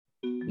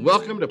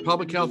Welcome to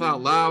Public Health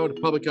Out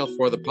Loud, Public Health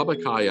for the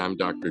Public. Hi, I'm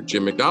Dr.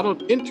 Jim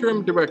McDonald,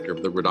 Interim Director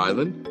of the Rhode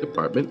Island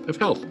Department of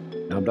Health.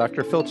 I'm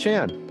Dr. Phil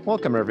Chan.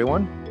 Welcome,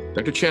 everyone.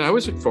 Dr. Chan, I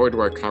always look forward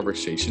to our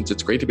conversations.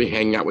 It's great to be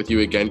hanging out with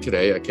you again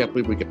today. I can't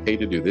believe we get paid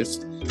to do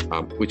this,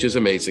 which is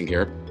amazing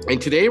here. And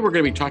today we're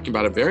going to be talking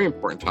about a very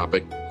important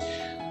topic,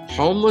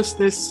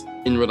 homelessness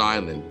in Rhode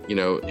Island. You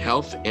know,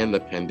 health and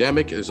the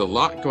pandemic. There's a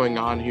lot going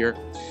on here.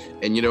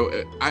 And, you know,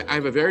 I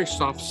have a very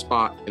soft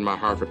spot in my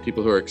heart for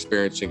people who are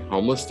experiencing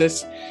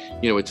homelessness.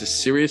 You know, it's a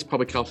serious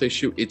public health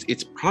issue.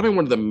 It's probably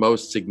one of the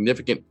most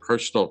significant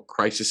personal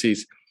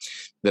crises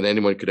that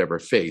anyone could ever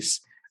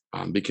face,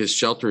 because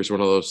shelter is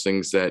one of those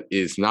things that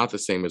is not the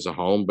same as a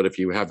home. But if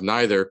you have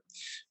neither,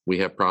 we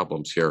have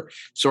problems here.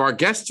 So our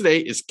guest today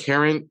is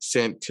Karen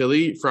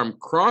Santilli from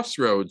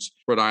Crossroads,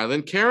 Rhode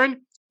Island.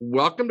 Karen,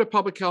 welcome to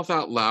Public Health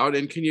Out Loud.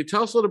 And can you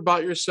tell us a little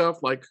about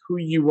yourself, like who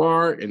you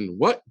are and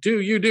what do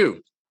you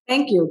do?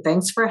 Thank you.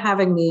 Thanks for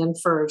having me and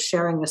for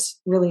sharing this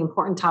really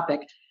important topic.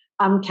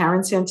 I'm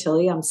Karen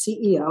Santilli. I'm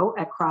CEO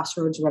at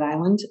Crossroads, Rhode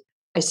Island.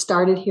 I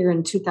started here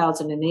in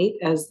 2008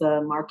 as the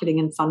marketing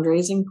and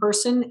fundraising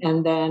person,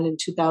 and then in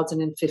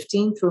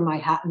 2015 threw my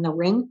hat in the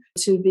ring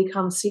to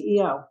become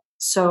CEO.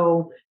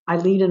 So I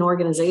lead an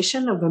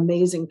organization of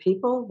amazing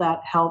people that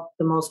help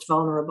the most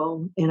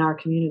vulnerable in our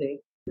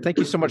community. Thank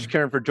you so much,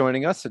 Karen, for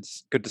joining us.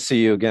 It's good to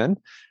see you again.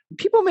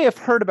 People may have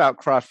heard about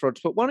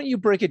Crossroads, but why don't you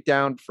break it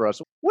down for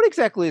us? What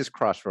exactly is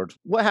Crossroads?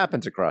 What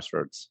happens at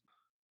Crossroads?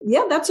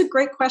 Yeah, that's a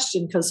great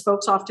question because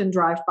folks often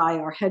drive by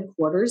our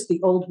headquarters, the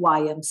old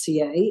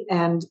YMCA,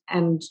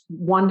 and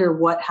wonder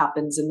what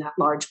happens in that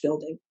large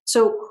building.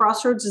 So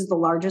Crossroads is the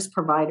largest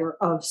provider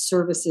of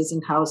services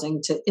and housing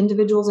to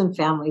individuals and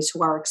families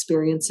who are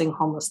experiencing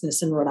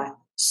homelessness in Rhode Island.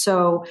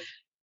 So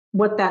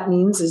what that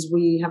means is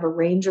we have a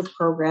range of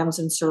programs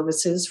and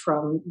services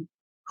from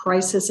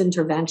crisis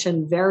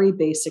intervention, very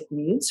basic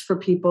needs for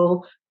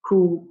people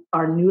who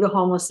are new to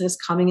homelessness,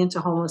 coming into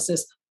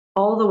homelessness,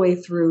 all the way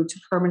through to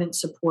permanent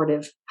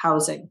supportive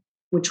housing,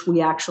 which we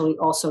actually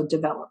also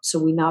develop. So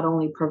we not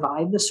only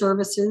provide the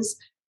services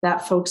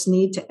that folks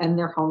need to end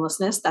their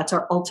homelessness, that's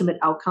our ultimate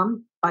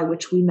outcome by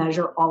which we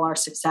measure all our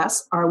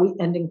success. Are we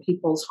ending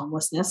people's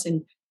homelessness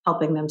and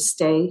helping them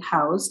stay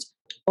housed,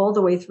 all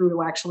the way through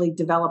to actually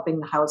developing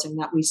the housing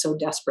that we so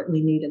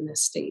desperately need in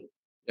this state.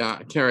 Yeah,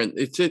 Karen,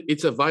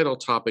 it's a vital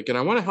topic, and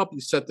I want to help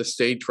you set the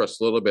stage for us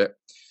a little bit.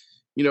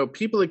 You know,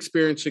 people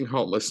experiencing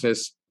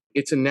homelessness,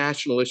 it's a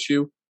national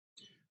issue.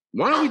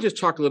 Why don't we just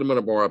talk a little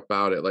bit more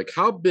about it? Like,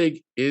 how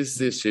big is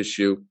this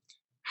issue?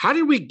 How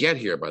did we get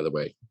here, by the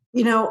way?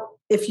 You know,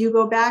 if you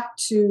go back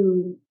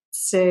to,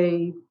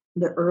 say,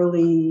 the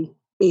early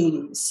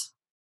 80s,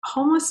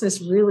 homelessness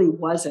really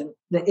wasn't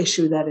the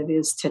issue that it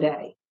is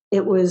today.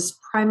 It was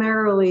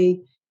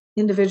primarily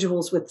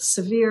individuals with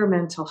severe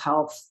mental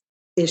health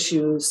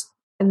issues,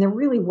 and there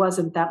really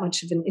wasn't that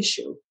much of an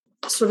issue.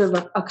 Sort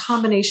of a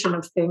combination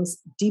of things,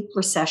 deep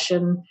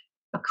recession,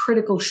 a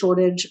critical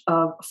shortage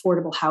of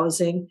affordable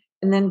housing,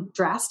 and then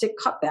drastic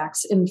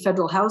cutbacks in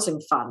federal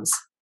housing funds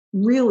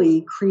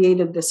really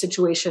created the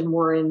situation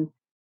we're in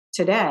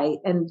today.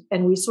 And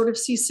we sort of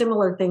see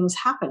similar things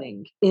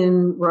happening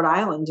in Rhode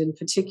Island in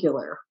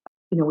particular.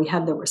 You know, we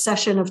had the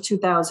recession of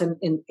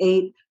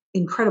 2008,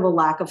 incredible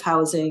lack of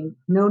housing,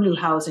 no new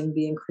housing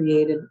being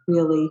created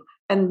really,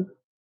 and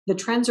the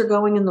trends are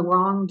going in the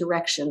wrong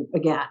direction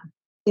again.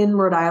 In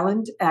Rhode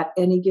Island, at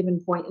any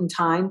given point in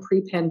time,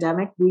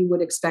 pre-pandemic, we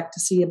would expect to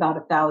see about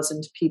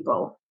 1,000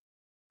 people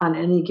on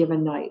any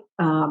given night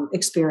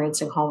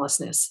experiencing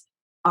homelessness.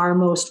 Our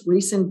most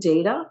recent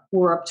data,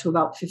 we're up to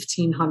about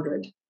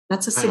 1,500.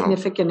 That's a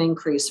significant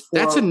increase for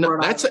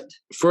Rhode Island.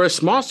 For a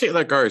small state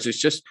like ours,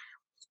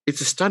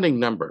 it's a stunning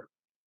number.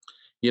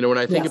 You know, when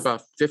I think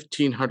about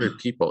 1,500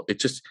 people,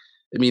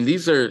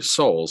 these are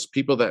souls,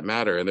 people that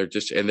matter, and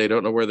they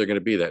don't know where they're going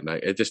to be that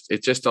night.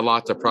 It's just a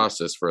lot to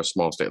process for a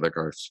small state like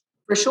ours.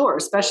 For sure,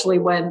 especially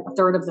when a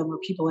third of them are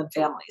people in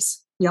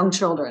families, young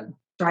children,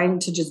 trying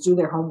to just do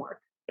their homework.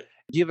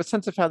 Do you have a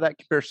sense of how that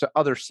compares to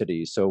other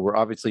cities? So we're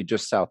obviously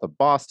just south of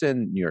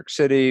Boston, New York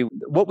City.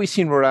 What we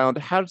see in Rhode Island,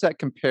 how does that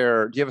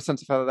compare? Do you have a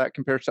sense of how that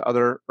compares to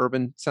other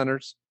urban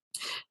centers?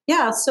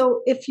 Yeah,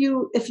 so if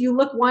you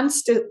look, one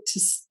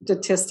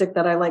statistic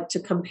that I like to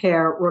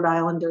compare Rhode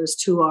Islanders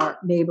to our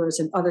neighbors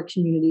in other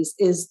communities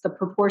is the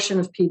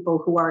proportion of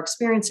people who are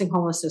experiencing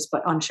homelessness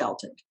but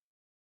unsheltered.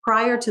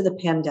 Prior to the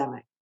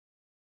pandemic,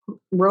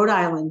 Rhode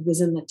Island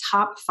was in the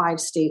top 5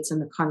 states in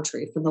the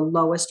country for the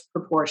lowest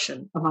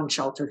proportion of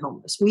unsheltered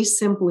homeless. We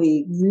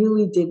simply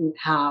really didn't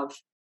have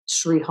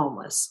street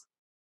homeless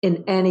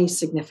in any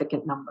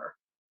significant number.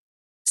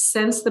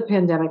 Since the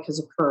pandemic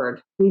has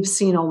occurred, we've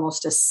seen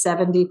almost a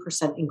 70%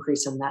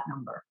 increase in that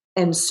number.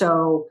 And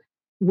so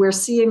we're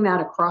seeing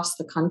that across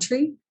the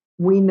country.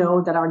 We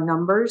know that our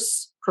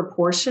numbers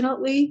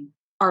proportionately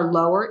are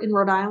lower in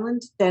Rhode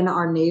Island than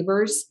our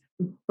neighbors,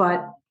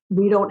 but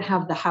we don't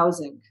have the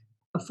housing.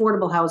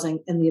 Affordable housing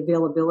and the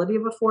availability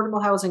of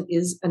affordable housing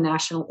is a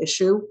national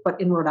issue,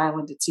 but in Rhode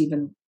Island, it's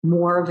even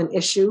more of an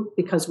issue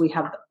because we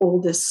have the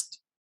oldest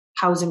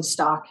housing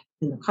stock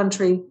in the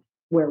country.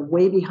 We're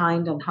way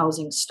behind on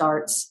housing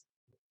starts.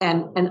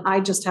 And I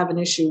just have an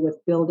issue with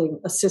building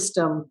a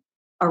system,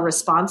 a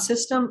response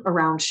system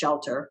around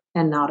shelter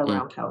and not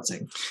around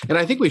housing. And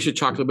I think we should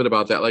talk a little bit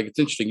about that. Like, it's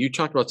interesting. You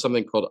talked about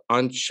something called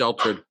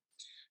unsheltered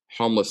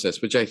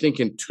homelessness, which I think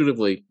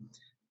intuitively,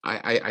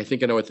 I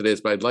think I know what it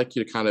is, but I'd like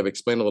you to kind of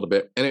explain a little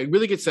bit. And it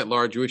really gets at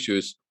larger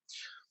issues.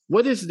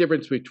 What is the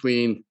difference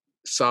between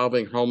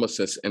solving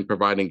homelessness and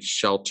providing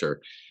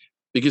shelter?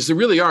 Because there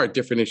really are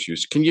different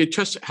issues. Can you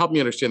just help me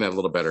understand that a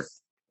little better?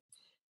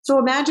 So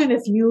imagine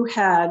if you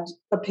had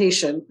a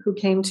patient who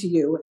came to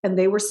you and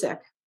they were sick.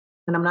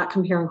 And I'm not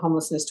comparing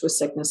homelessness to a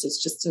sickness.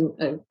 It's just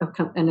an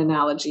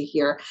analogy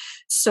here.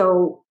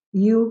 So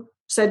you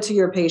said to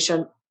your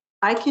patient,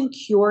 I can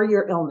cure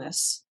your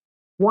illness,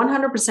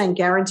 100%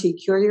 guarantee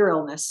cure your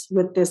illness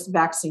with this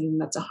vaccine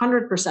that's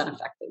 100%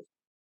 effective.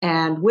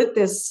 And with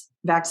this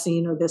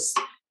vaccine or this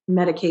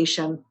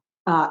medication,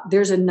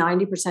 there's a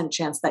 90%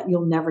 chance that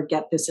you'll never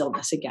get this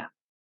illness again.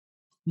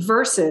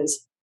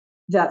 Versus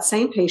that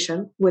same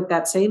patient with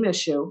that same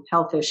issue,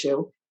 health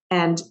issue,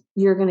 and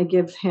you're going to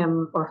give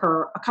him or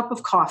her a cup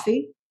of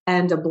coffee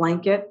and a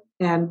blanket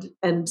and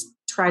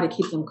try to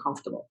keep them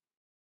comfortable.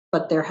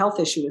 But their health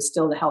issue is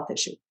still the health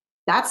issue.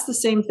 That's the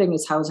same thing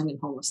as housing and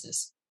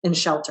homelessness and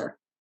shelter.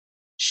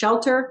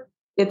 Shelter,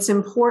 it's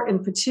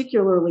important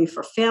particularly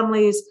for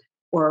families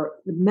or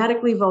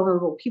medically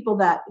vulnerable people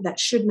that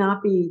should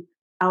not be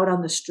out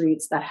on the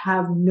streets, that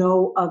have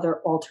no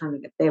other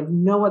alternative. They have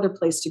no other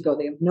place to go.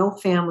 They have no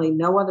family,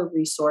 no other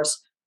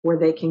resource where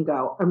they can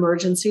go.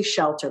 Emergency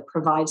shelter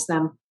provides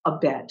them a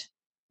bed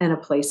and a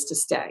place to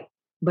stay,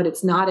 but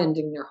it's not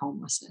ending their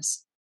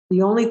homelessness.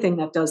 The only thing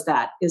that does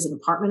that is an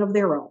apartment of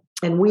their own.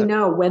 And we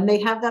know when they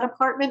have that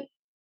apartment,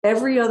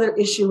 every other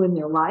issue in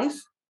their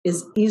life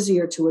is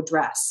easier to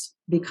address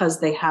because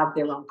they have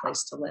their own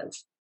place to live.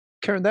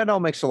 Karen, that all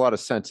makes a lot of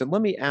sense. And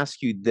let me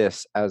ask you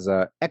this as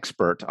an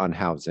expert on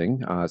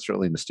housing,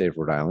 certainly in the state of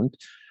Rhode Island.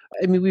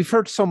 I mean, we've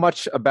heard so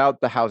much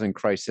about the housing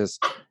crisis.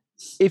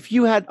 If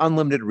you had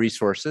unlimited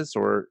resources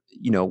or,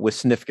 with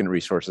significant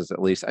resources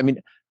at least, I mean,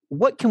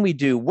 what can we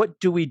do? What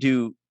do we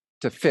do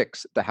to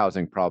fix the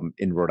housing problem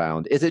in Rhode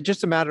Island? Is it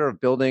just a matter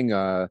of building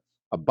a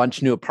bunch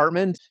of new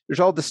apartments? There's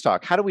all this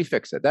talk. How do we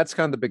fix it? That's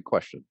kind of the big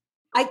question.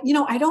 I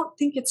don't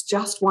think it's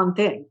just one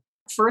thing.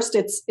 First,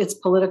 it's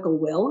political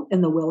will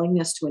and the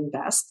willingness to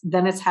invest.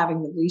 Then it's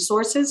having the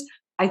resources.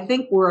 I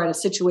think we're at a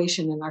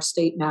situation in our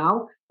state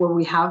now where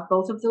we have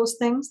both of those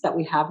things that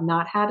we have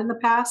not had in the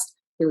past.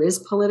 There is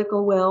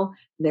political will.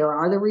 There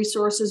are the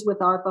resources with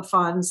ARPA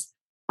funds.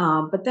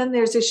 But then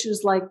there's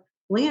issues like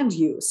land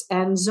use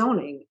and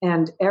zoning.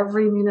 And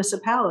every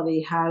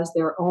municipality has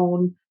their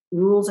own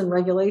rules and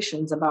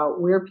regulations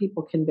about where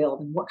people can build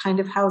and what kind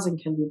of housing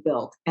can be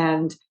built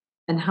and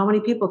how many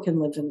people can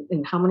live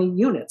in how many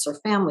units or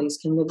families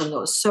can live in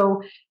those.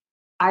 So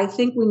I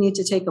think we need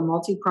to take a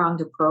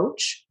multi-pronged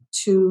approach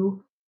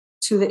to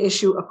the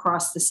issue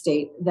across the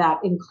state that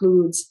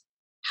includes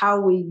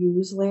how we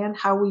use land,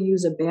 how we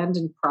use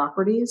abandoned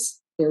properties.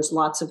 There's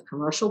lots of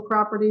commercial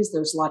properties.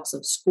 There's lots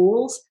of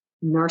schools,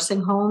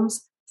 nursing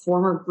homes,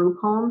 former group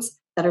homes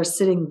that are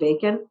sitting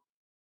vacant.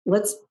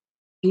 Let's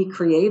be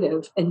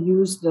creative and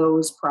use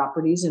those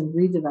properties and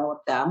redevelop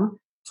them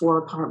for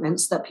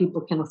apartments that people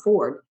can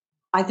afford.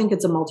 I think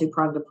it's a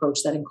multi-pronged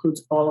approach that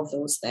includes all of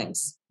those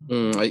things.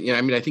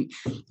 I think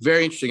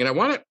very interesting. And I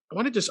want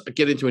to just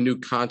get into a new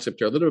concept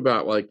here, a little bit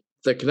about like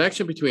the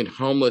connection between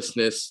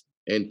homelessness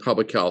and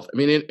public health. I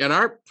mean, in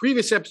our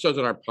previous episodes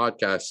on our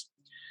podcast,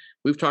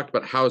 we've talked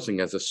about housing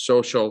as a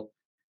social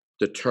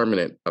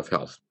determinant of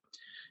health.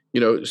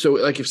 So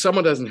like if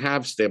someone doesn't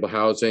have stable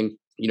housing,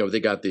 they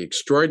got the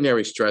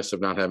extraordinary stress of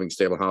not having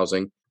stable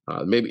housing,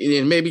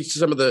 maybe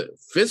some of the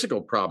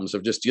physical problems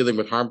of just dealing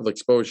with harmful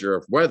exposure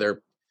of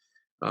weather.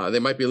 They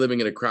might be living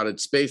in a crowded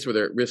space where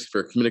they're at risk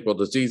for communicable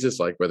diseases,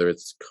 like whether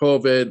it's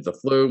COVID, the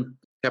flu,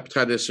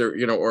 hepatitis,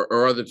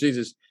 or other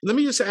diseases. Let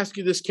me just ask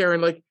you this,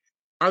 Karen, like,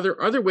 are there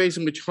other ways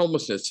in which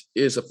homelessness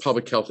is a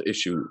public health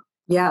issue?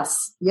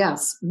 Yes.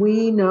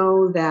 We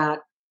know that,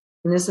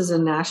 and this is a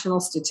national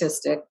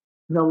statistic,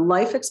 the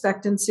life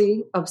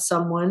expectancy of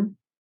someone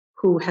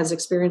who has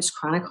experienced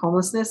chronic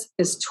homelessness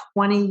is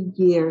 20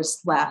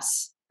 years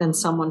less than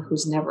someone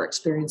who's never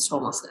experienced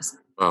homelessness.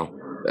 Wow,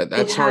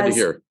 that's hard to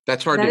hear.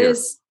 That's hard to hear.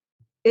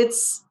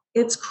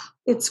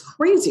 It's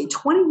crazy.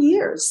 20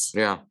 years.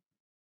 Yeah.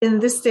 In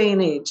this day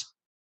and age,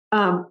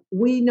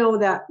 we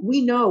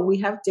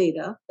have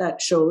data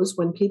that shows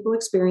when people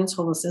experience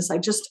homelessness.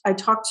 I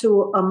talked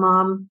to a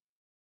mom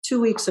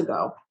 2 weeks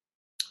ago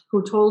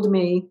who told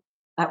me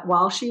that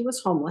while she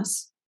was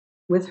homeless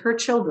with her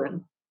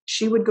children,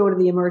 she would go to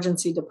the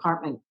emergency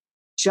department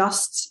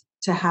just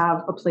to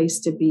have a place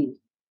to be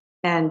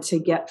and to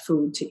get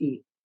food to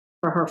eat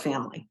for her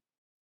family.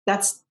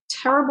 That's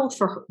terrible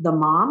for the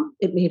mom.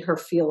 It made her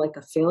feel like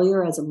a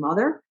failure as a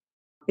mother.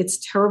 It's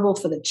terrible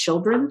for the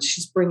children.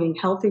 She's bringing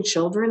healthy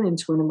children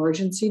into an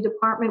emergency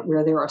department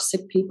where there are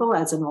sick people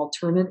as an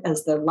alternate,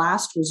 as the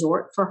last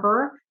resort for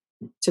her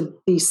to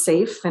be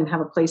safe and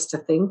have a place to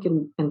think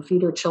and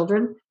feed her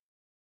children.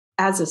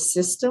 as a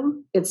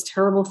system, it's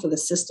terrible for the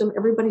system.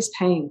 Everybody's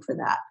paying for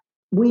that.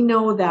 We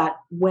know that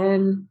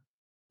when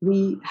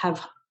we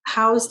have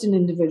housed an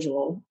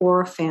individual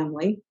or a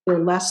family,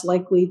 they're less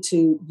likely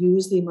to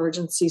use the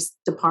emergency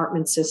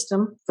department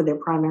system for their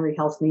primary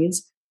health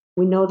needs.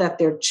 We know that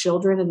their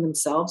children and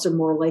themselves are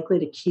more likely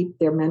to keep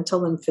their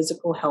mental and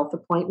physical health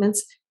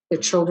appointments. Their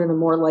children are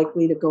more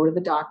likely to go to the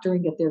doctor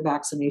and get their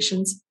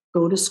vaccinations,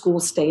 go to school,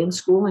 stay in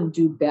school, and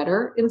do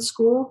better in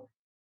school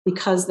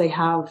because they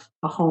have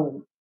a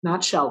home,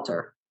 not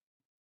shelter,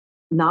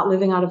 not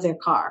living out of their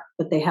car,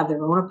 but they have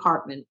their own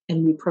apartment,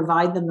 and we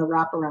provide them the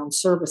wraparound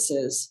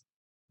services.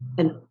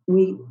 And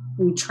we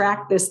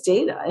track this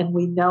data, and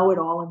we know it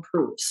all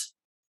improves.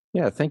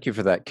 Yeah, thank you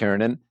for that,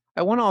 Karen. And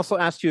I want to also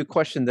ask you a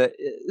question that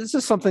this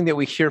is something that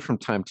we hear from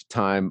time to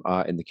time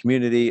in the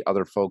community,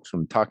 other folks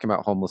when talking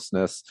about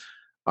homelessness.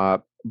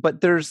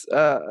 But there's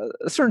a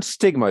certain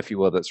stigma, if you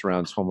will, that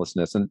surrounds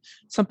homelessness. And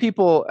some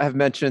people have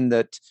mentioned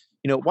that,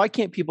 why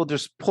can't people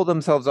just pull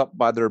themselves up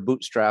by their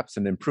bootstraps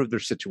and improve their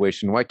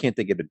situation? Why can't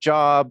they get a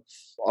job?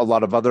 A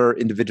lot of other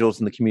individuals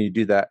in the community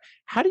do that.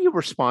 How do you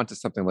respond to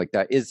something like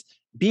that? Is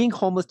being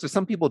homeless, do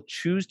some people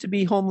choose to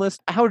be homeless?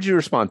 How would you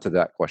respond to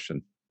that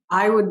question?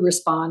 I would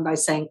respond by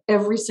saying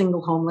every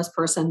single homeless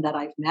person that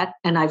I've met,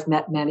 and I've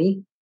met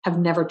many, have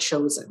never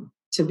chosen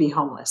to be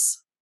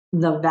homeless.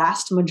 The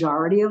vast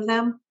majority of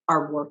them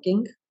are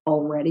working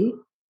already.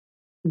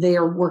 They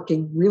are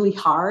working really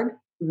hard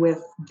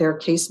with their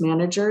case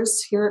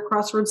managers here at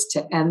Crossroads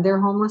to end their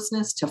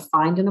homelessness, to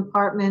find an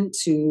apartment,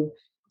 to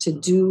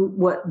do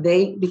what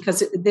they,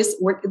 because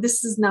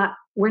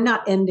we're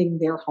not ending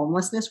their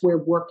homelessness.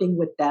 We're working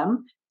with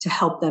them to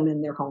help them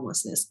in their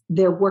homelessness.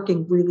 They're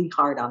working really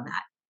hard on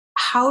that.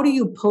 How do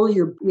you pull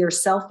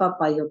yourself up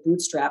by your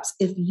bootstraps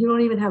if you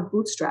don't even have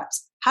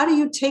bootstraps? How do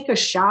you take a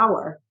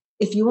shower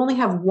if you only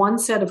have one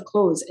set of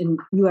clothes and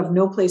you have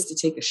no place to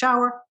take a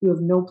shower, you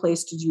have no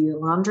place to do your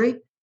laundry?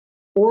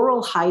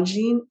 Oral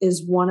hygiene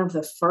is one of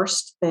the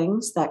first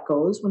things that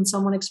goes when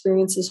someone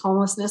experiences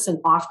homelessness, and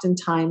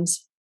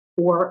oftentimes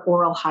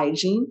oral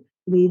hygiene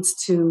leads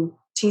to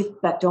teeth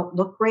that don't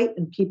look great,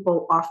 and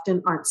people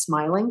often aren't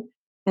smiling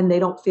and they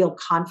don't feel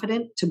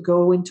confident to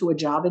go into a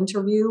job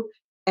interview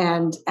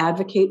and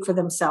advocate for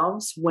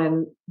themselves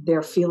when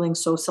they're feeling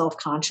so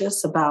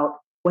self-conscious about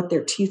what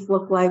their teeth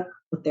look like,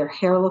 what their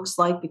hair looks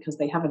like, because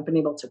they haven't been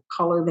able to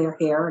color their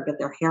hair or get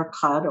their hair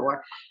cut.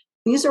 Or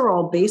these are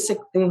all basic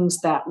things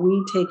that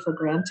we take for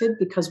granted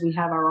because we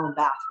have our own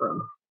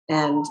bathroom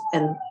and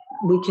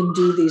we can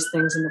do these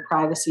things in the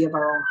privacy of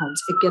our own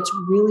homes. It gets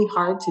really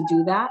hard to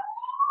do that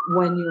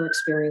when you're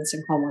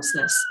experiencing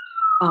homelessness.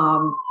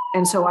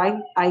 And so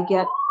I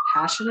get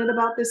passionate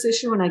about this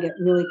issue, and I get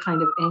really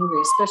kind of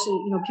angry,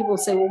 especially, people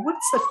say, well,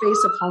 what's the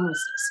face of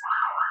homelessness?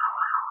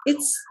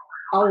 It's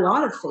a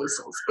lot of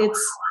faces.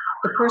 It's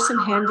the person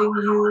handing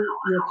you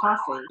your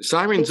coffee.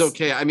 Siren's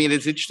okay. I mean,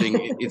 it's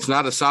interesting. It's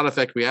not a side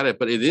effect we added,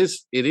 but it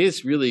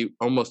is really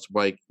almost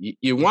like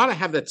you want to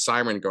have that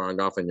siren going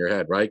off in your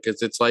head, right?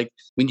 Because it's like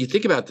when you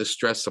think about the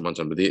stress someone's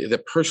under,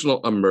 the personal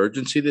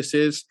emergency this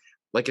is,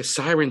 like a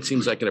siren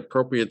seems like an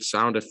appropriate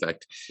sound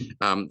effect.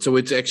 So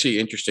it's actually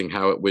interesting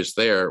how it was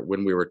there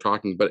when we were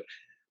talking. But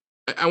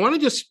I want to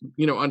just,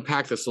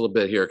 unpack this a little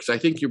bit here, because I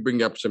think you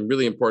bring up some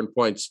really important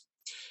points.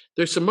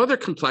 There's some other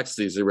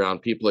complexities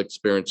around people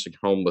experiencing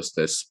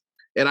homelessness.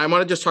 And I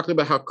want to just talk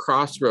about how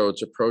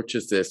Crossroads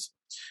approaches this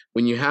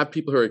when you have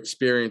people who are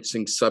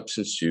experiencing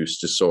substance use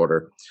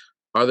disorder,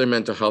 other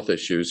mental health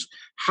issues.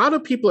 How do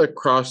people at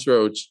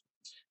Crossroads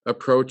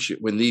approach it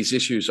when these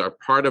issues are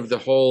part of the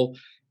whole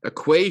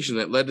equation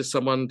that led to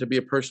someone to be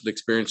a person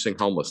experiencing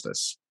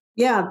homelessness?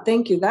 Yeah,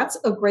 thank you. That's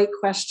a great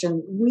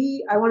question.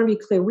 I want to be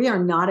clear, we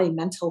are not a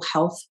mental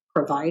health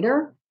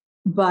provider,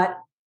 but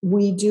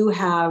we do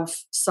have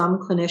some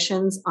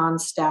clinicians on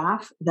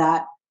staff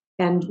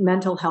and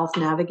mental health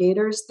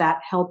navigators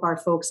that help our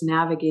folks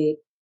navigate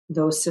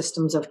those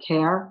systems of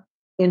care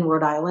in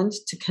Rhode Island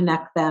to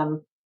connect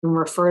them and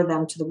refer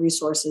them to the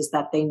resources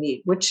that they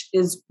need, which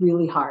is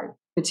really hard,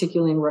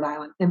 particularly in Rhode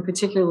Island, and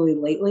particularly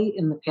lately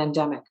in the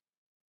pandemic.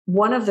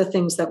 One of the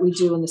things that we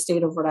do in the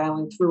state of Rhode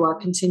Island through our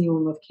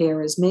continuum of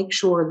care is make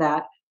sure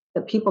that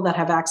the people that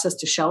have access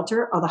to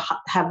shelter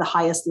have the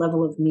highest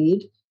level of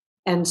need.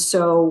 And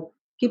so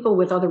people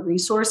with other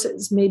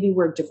resources, maybe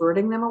we're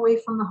diverting them away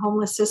from the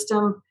homeless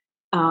system.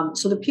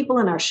 So the people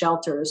in our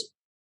shelters,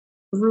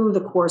 through the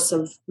course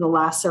of the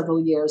last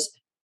several years,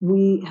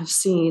 we have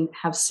seen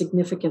have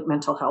significant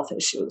mental health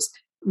issues.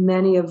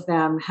 Many of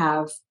them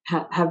have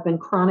been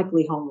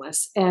chronically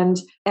homeless.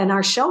 And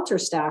our shelter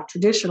staff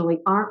traditionally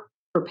aren't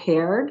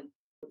prepared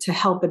to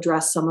help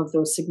address some of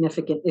those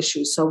significant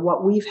issues. So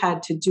what we've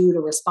had to do to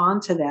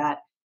respond to that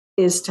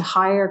is to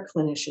hire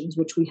clinicians,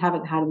 which we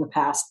haven't had in the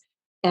past.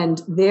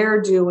 And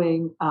they're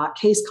doing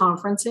case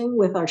conferencing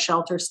with our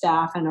shelter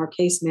staff and our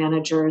case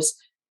managers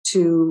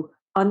to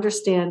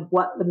understand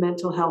what the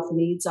mental health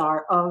needs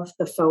are of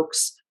the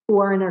folks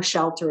who are in our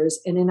shelters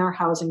and in our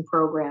housing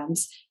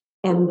programs,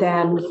 and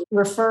then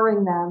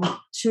referring them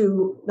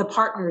to the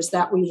partners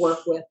that we work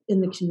with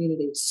in the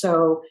community.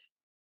 So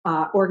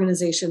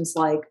organizations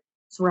like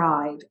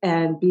Thrive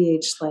and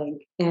BH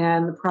Link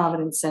and the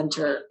Providence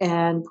Center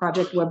and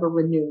Project Weber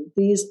Renew,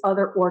 these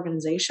other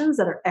organizations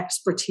that are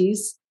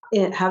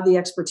have the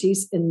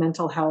expertise in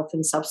mental health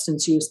and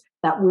substance use,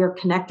 that we're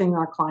connecting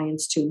our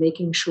clients to,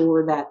 making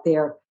sure that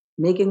they're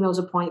making those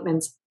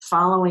appointments,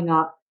 following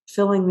up,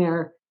 filling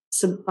their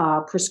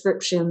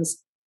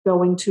prescriptions,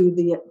 going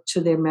to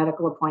their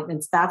medical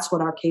appointments. That's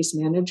what our case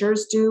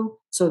managers do,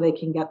 so they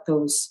can get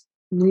those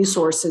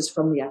resources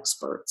from the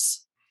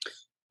experts.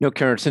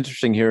 Karen, it's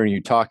interesting hearing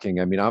you talking.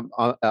 I mean, I'm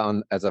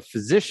on as a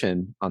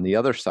physician on the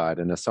other side,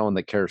 and as someone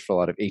that cares for a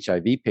lot of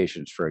HIV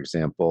patients, for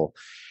example,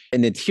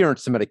 and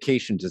adherence to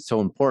medications is so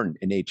important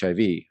in HIV,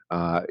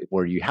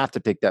 where you have to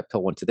take that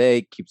pill once a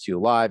day, keeps you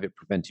alive, it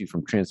prevents you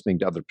from transmitting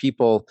to other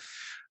people.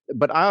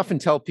 But I often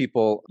tell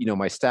people,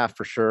 my staff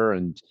for sure,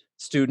 and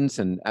students,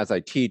 and as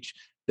I teach,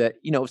 that,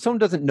 if someone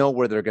doesn't know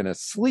where they're going to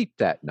sleep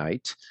that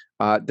night,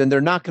 then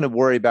they're not going to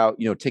worry about,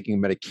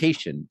 taking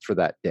medication for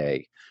that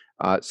day.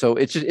 So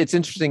it's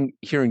interesting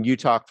hearing you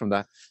talk from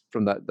the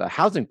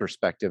housing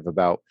perspective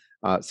about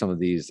some of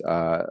these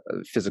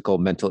physical,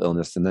 mental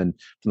illness, and then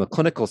from the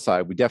clinical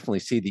side, we definitely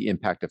see the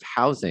impact of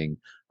housing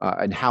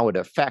and how it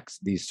affects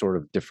these sort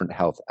of different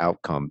health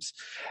outcomes.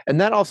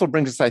 And that also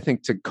brings us, I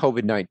think, to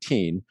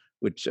COVID-19,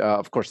 which,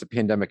 of course, the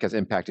pandemic has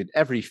impacted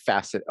every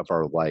facet of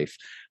our life.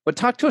 But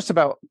talk to us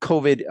about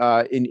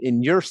COVID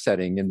in your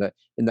setting, in the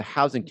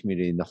housing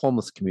community, in the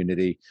homeless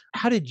community.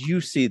 How did you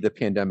see the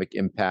pandemic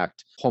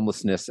impact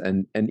homelessness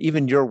and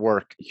even your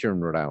work here in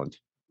Rhode Island?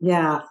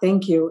 Yeah,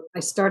 thank you. I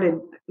started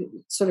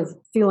sort of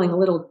feeling a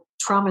little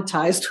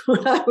traumatized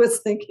when I was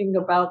thinking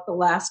about the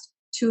last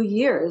 2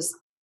 years.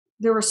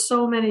 There were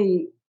so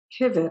many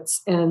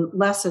pivots and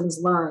lessons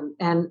learned.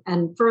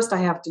 And first, I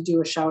have to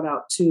do a shout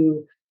out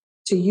to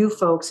you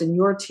folks and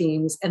your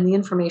teams and the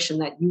information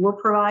that you were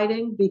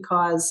providing,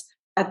 because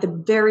at the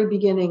very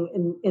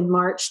beginning in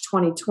March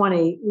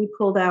 2020, we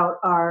pulled out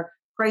our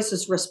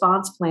crisis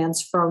response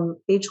plans from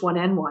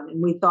H1N1,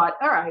 and we thought,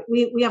 all right,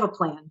 we have a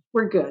plan,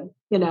 we're good,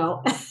 And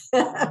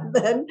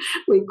then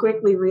we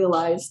quickly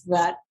realized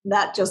that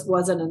just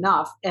wasn't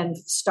enough, and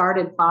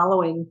started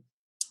following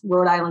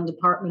Rhode Island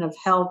Department of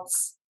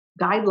Health's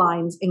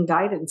guidelines and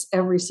guidance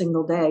every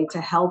single day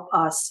to help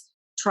us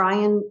try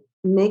and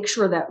make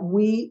sure that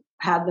we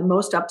had the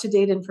most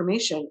up-to-date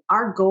information.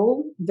 Our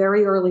goal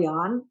very early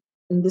on,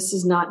 and this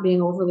is not being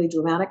overly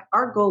dramatic,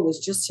 our goal was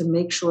just to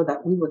make sure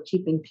that we were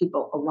keeping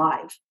people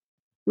alive.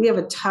 We have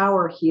a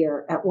tower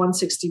here at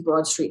 160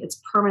 Broad Street. It's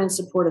permanent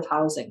supportive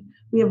housing.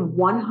 We have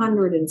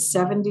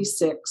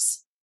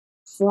 176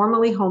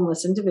 formerly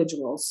homeless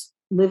individuals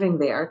living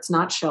there. It's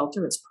not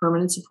shelter, it's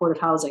permanent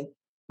supportive housing,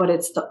 but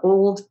it's the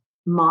old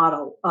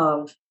model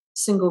of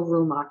single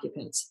room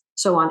occupants.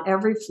 So on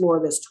every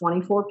floor, there's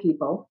 24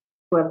 people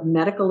who have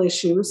medical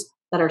issues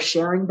that are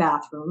sharing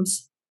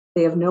bathrooms.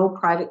 They have no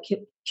private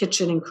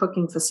kitchen and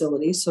cooking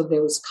facilities. So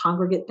there was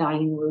congregate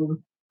dining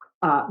room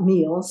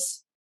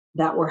meals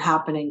that were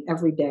happening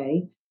every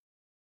day.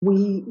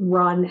 We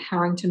run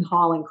Harrington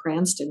Hall in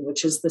Cranston,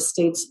 which is the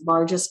state's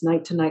largest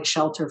night-to-night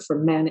shelter for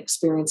men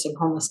experiencing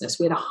homelessness.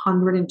 We had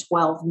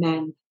 112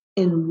 men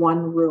in one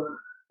room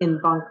in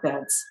bunk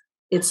beds.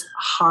 It's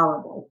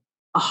horrible.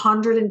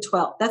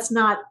 112. That's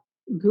not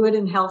good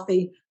and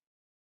healthy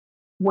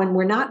when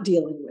we're not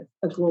dealing with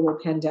a global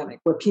pandemic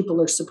where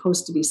people are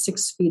supposed to be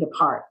 6 feet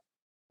apart.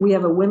 We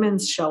have a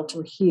women's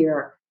shelter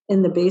here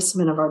in the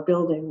basement of our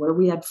building where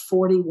we had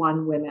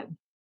 41 women.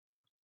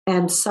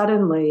 And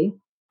suddenly,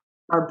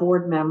 our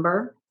board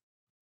member,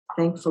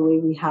 thankfully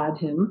we had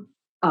him,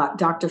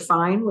 Dr.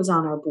 Fine was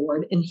on our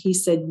board, and he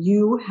said,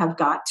 you have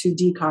got to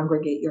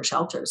decongregate your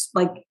shelters.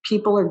 Like,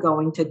 people are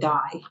going to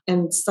die.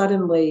 And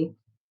suddenly,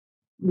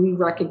 we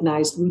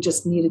recognized we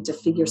just needed to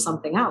figure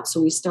something out.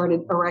 So we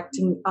started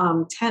erecting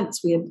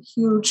tents. We had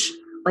huge,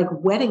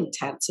 wedding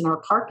tents in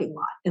our parking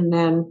lot. And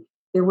then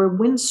there were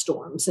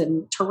windstorms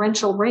and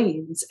torrential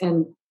rains,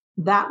 and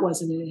that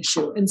wasn't an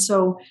issue. And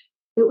so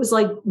it was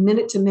like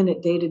minute to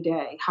minute, day to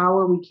day. How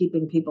are we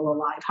keeping people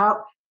alive?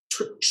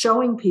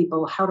 Showing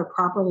people how to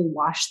properly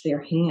wash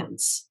their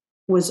hands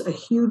was a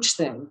huge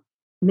thing.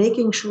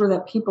 Making sure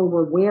that people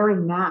were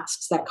wearing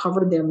masks that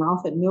covered their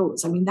mouth and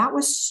nose. I mean, that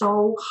was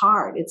so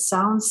hard. It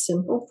sounds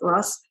simple for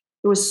us.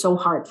 It was so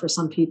hard for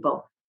some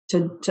people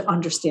to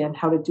understand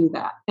how to do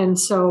that. And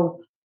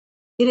so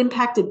it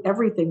impacted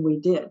everything we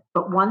did.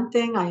 But one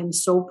thing I am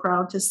so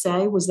proud to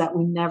say was that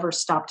we never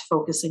stopped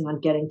focusing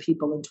on getting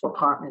people into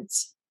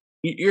apartments.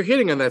 You're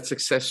hitting on that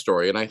success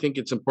story. And I think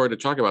it's important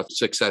to talk about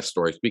success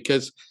stories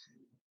because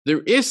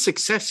there is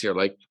success here.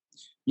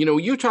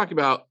 You talk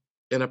about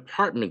an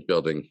apartment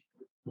building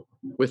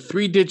with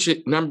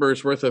 3-digit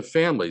numbers worth of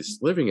families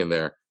living in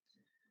there.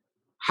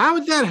 How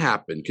did that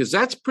happen? Because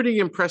that's pretty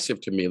impressive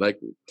to me.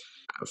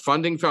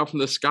 Funding fell from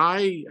the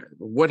sky.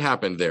 What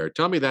happened there?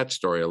 Tell me that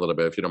story a little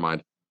bit, if you don't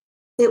mind.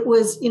 It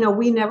was,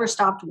 we never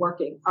stopped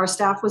working. Our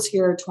staff was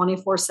here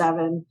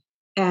 24/7,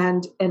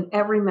 and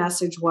every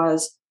message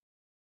was,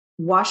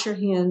 wash your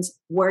hands,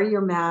 wear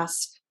your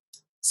mask,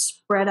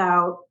 spread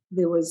out.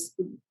 There was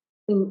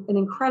an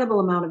incredible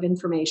amount of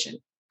information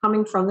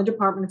coming from the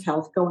Department of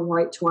Health, going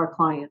right to our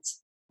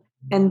clients.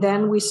 And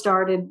then we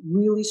started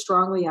really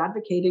strongly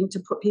advocating to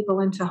put people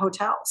into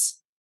hotels.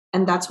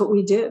 And that's what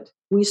we did.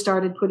 We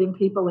started putting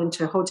people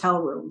into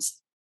hotel rooms.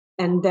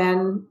 And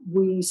then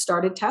we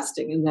started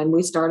testing, and then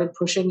we started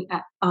pushing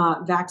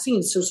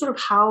vaccines. So sort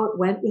of how it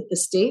went with the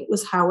state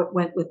was how it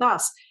went with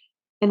us.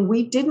 And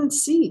we didn't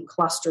see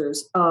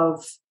clusters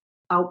of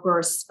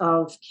outbursts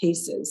of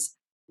cases.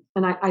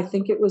 And I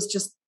think it was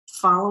just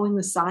following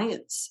the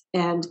science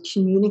and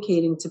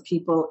communicating to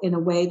people in a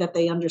way that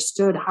they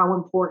understood how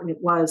important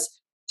it was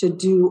to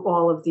do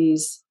all of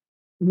these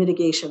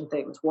mitigation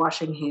things,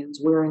 washing hands,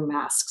 wearing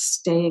masks,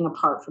 staying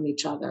apart from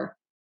each other.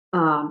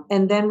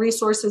 And then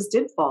resources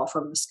did fall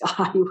from the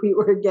sky. We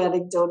were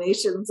getting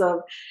donations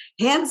of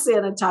hand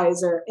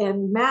sanitizer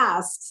and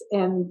masks,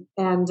 and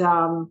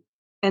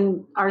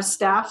our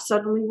staff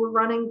suddenly were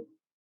running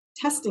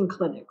testing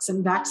clinics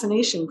and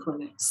vaccination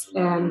clinics,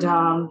 and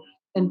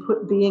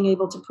being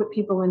able to put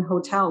people in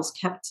hotels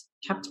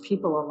kept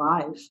people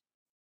alive.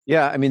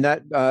 Yeah, I mean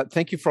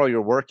thank you for all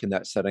your work in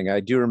that setting.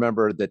 I do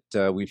remember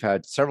that we've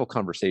had several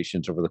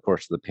conversations over the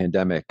course of the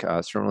pandemic,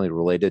 certainly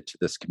related to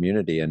this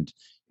community, and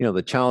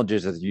the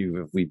challenges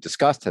we've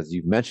discussed, as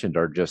you've mentioned,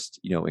 are just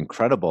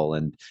incredible,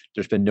 and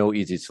there's been no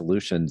easy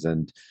solutions.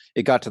 And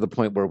it got to the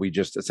point where we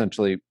just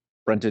essentially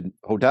rented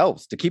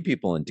hotels to keep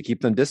people in, to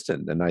keep them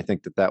distant, and I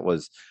think that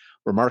was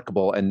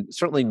remarkable and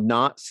certainly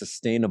not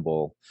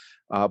sustainable.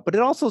 But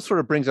it also sort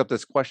of brings up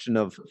this question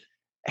of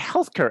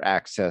healthcare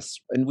access,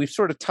 and we've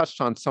sort of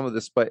touched on some of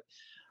this, but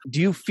do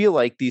you feel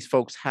like these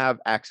folks have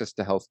access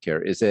to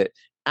healthcare? Is it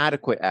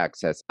adequate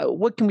access?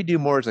 What can we do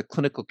more as a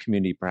clinical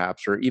community,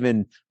 perhaps, or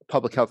even a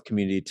public health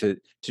community to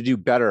do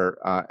better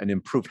and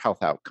improve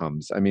health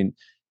outcomes? I mean,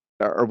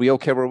 are we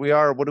okay where we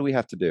are? What do we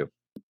have to do?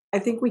 I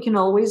think we can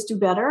always do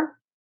better.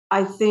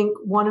 I think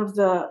one of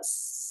the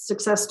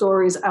success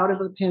stories out of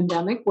the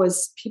pandemic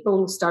was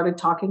people started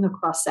talking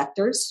across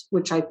sectors,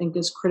 which I think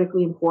is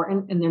critically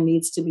important, and there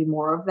needs to be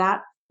more of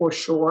that for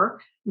sure.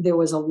 There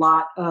was a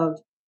lot of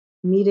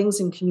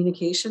meetings and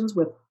communications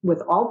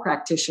with all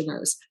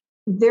practitioners.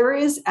 There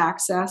is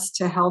access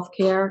to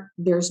healthcare.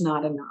 There's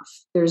not enough.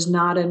 There's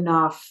not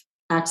enough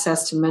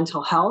access to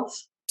mental health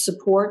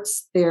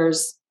supports.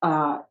 There's,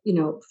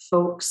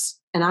 folks,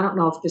 and I don't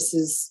know if this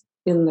is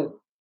in the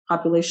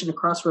population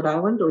across Rhode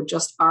Island or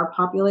just our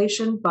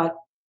population, but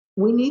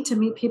we need to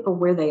meet people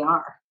where they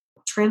are.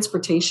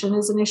 Transportation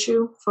is an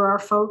issue for our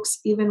folks.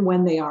 Even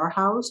when they are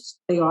housed,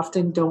 they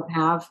often don't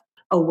have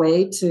a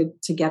way to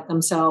get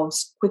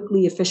themselves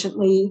quickly,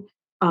 efficiently,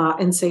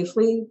 and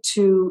safely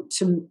to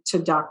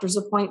doctor's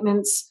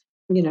appointments.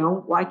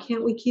 Why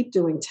can't we keep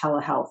doing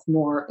telehealth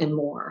more and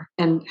more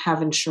and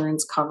have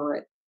insurance cover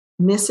it?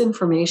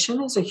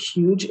 Misinformation is a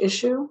huge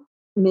issue.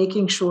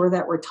 Making sure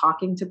that we're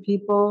talking to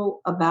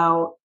people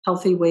about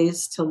healthy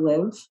ways to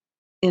live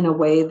in a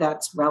way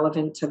that's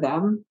relevant to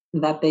them,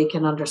 that they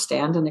can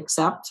understand and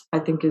accept, I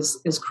think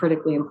is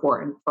critically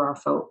important for our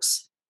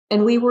folks.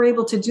 And we were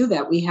able to do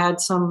that. We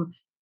had some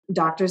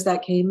doctors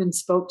that came and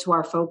spoke to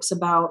our folks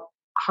about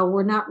how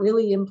we're not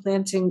really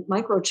implanting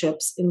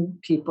microchips in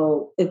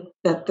people. And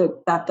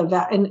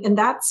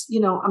that's,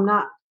 I'm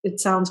not, it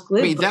sounds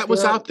glib. I mean, that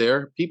was out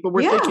there. People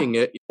were thinking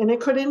it. And it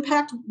could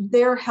impact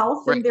their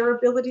health Right. and their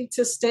ability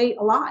to stay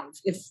alive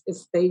if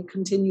they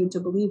continue to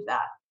believe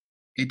that.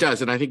 It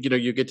does. And I think,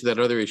 you get to that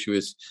other issue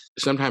is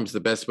sometimes the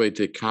best way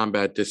to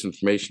combat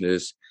disinformation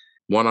is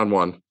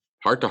one-on-one,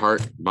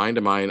 heart-to-heart,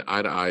 mind-to-mind,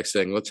 eye-to-eye,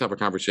 saying, let's have a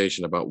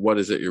conversation about what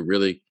is it you're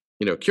really,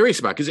 curious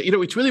about. Because,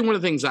 it's really one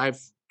of the things I've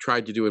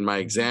tried to do in my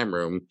exam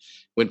room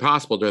when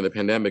possible during the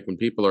pandemic, when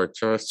people are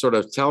sort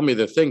of telling me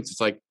the things.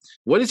 It's like,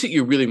 what is it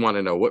you really want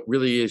to know? What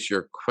really is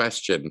your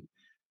question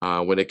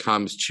when it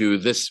comes to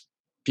this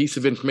piece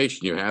of information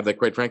you have that,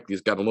 quite frankly,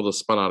 has got a little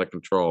spun out of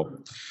control?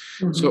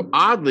 Mm-hmm. So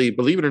oddly,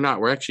 believe it or not,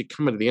 we're actually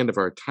coming to the end of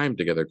our time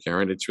together,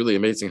 Karen. It's really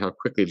amazing how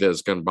quickly that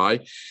has gone by.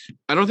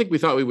 I don't think we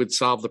thought we would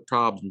solve the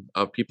problem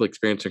of people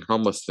experiencing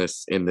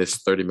homelessness in this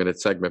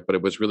 30-minute segment, but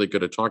it was really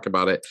good to talk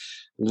about it,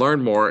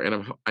 learn more.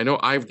 And I know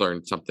I've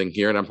learned something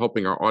here, and I'm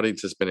hoping our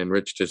audience has been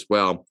enriched as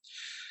well.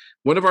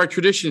 One of our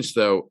traditions,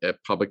 though,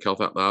 at Public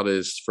Health Out Loud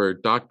is for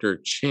Dr.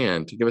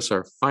 Chan to give us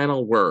our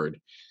final word.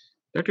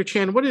 Dr.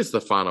 Chan, what is the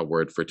final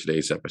word for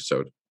today's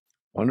episode?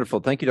 Wonderful.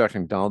 Thank you, Dr.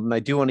 McDonald. And I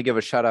do want to give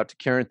a shout out to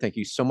Karen. Thank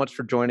you so much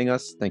for joining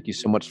us. Thank you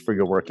so much for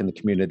your work in the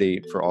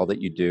community, for all that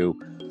you do.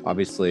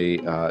 Obviously,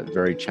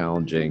 very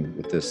challenging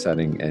with this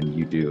setting, and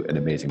you do an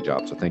amazing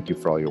job. So thank you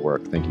for all your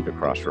work. Thank you to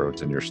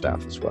Crossroads and your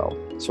staff as well.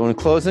 So in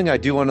closing, I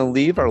do want to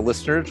leave our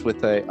listeners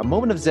with a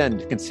moment of Zen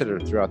to consider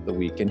throughout the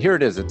week. And here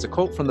it is. It's a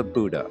quote from the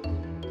Buddha.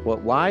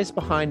 What lies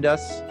behind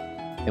us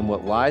and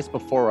what lies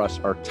before us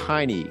are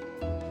tiny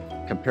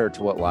compared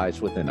to what lies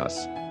within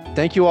us.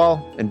 Thank you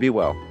all, and be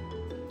well.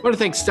 I want to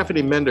thank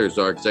Stephanie Menders,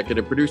 our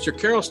executive producer,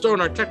 Carol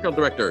Stone, our technical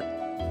director.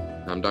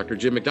 I'm Dr.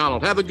 Jim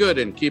McDonald. Have a good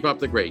and keep up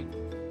the great.